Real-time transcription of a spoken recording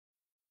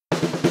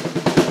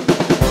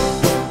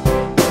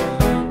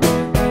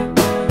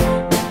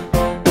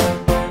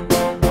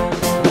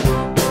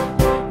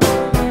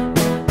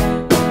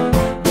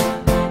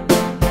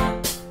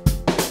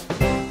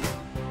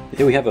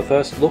Here we have a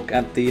first look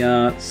at the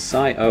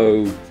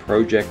PSIO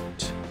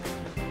project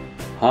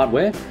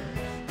hardware.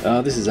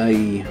 This is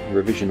a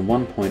revision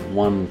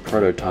 1.1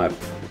 prototype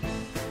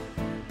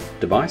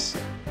device.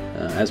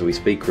 As we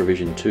speak,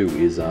 revision 2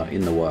 is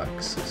in the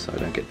works, so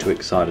don't get too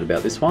excited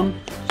about this one,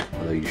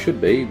 although you should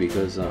be,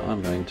 because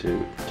I'm going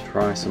to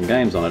try some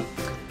games on it.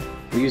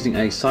 We're using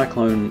a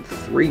Cyclone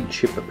 3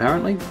 chip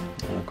apparently.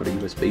 I've got a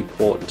USB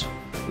port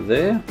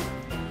there.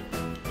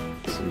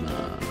 Some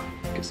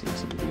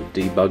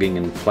debugging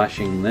and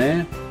flashing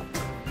there.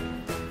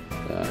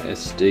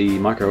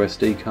 Micro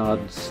SD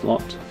card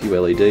slot, a few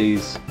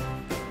LEDs,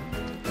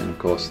 and of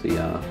course the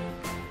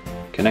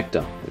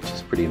connector, which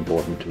is pretty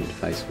important to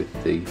interface with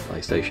the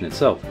PlayStation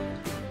itself.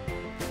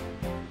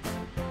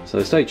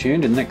 So stay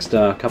tuned. In the next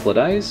couple of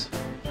days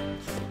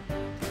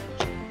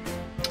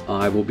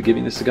I will be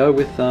giving this a go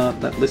with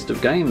that list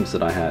of games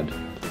that I had.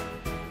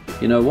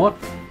 You know what?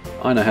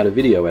 I know how to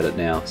video edit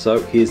now, so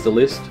here's the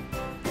list.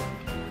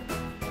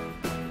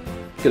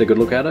 Get a good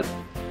look at it.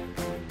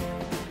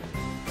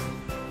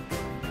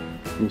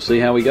 We'll see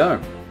how we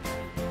go.